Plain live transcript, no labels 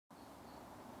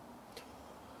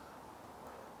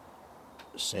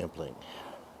Sampling.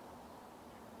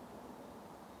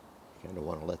 Kind of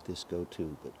want to let this go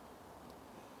too, but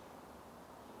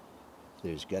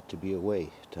there's got to be a way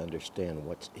to understand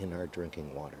what's in our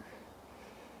drinking water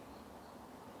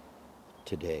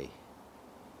today,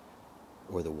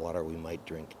 or the water we might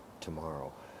drink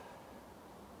tomorrow.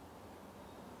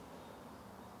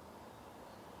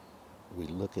 We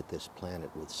look at this planet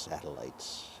with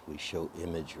satellites. We show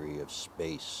imagery of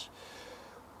space.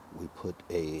 We put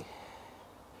a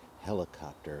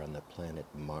helicopter on the planet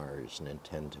Mars and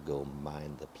intend to go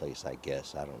mine the place, I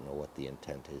guess. I don't know what the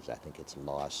intent is. I think it's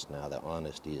lost now. The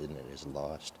honesty in it is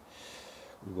lost.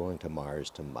 We're going to Mars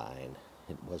to mine.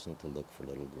 It wasn't to look for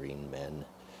little green men.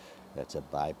 That's a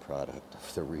byproduct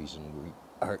of the reason we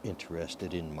are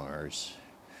interested in Mars.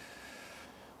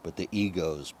 But the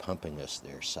egos pumping us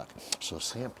there suck. So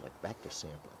sampling, back to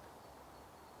sampling.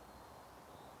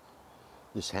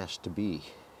 This has to be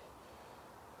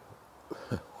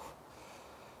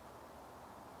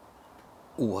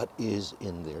what is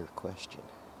in their question,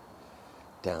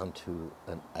 down to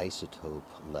an isotope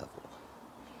level.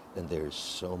 And there's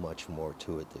so much more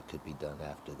to it that could be done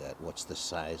after that. What's the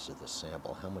size of the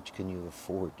sample? How much can you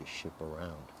afford to ship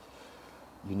around?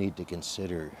 You need to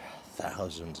consider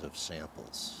thousands of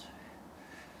samples,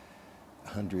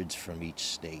 hundreds from each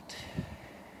state.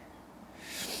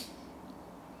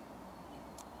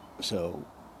 So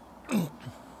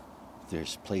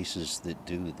there's places that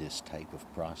do this type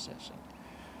of processing,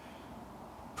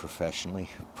 professionally,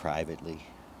 privately,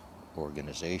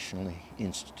 organizationally,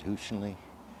 institutionally,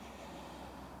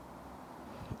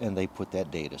 and they put that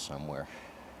data somewhere.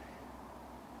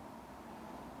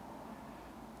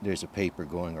 There's a paper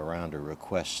going around, a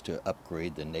request to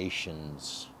upgrade the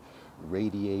nation's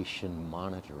radiation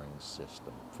monitoring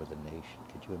system for the nation.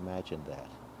 Could you imagine that?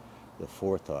 The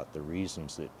forethought, the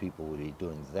reasons that people would be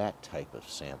doing that type of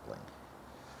sampling,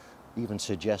 even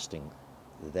suggesting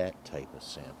that type of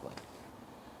sampling.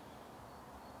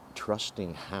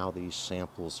 Trusting how these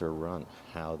samples are run,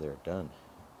 how they're done,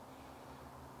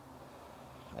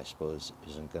 I suppose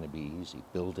isn't going to be easy.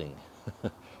 Building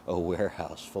a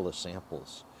warehouse full of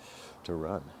samples to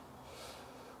run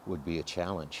would be a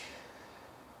challenge.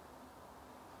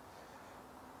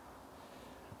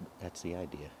 That's the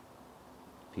idea.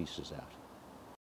 Peace is out.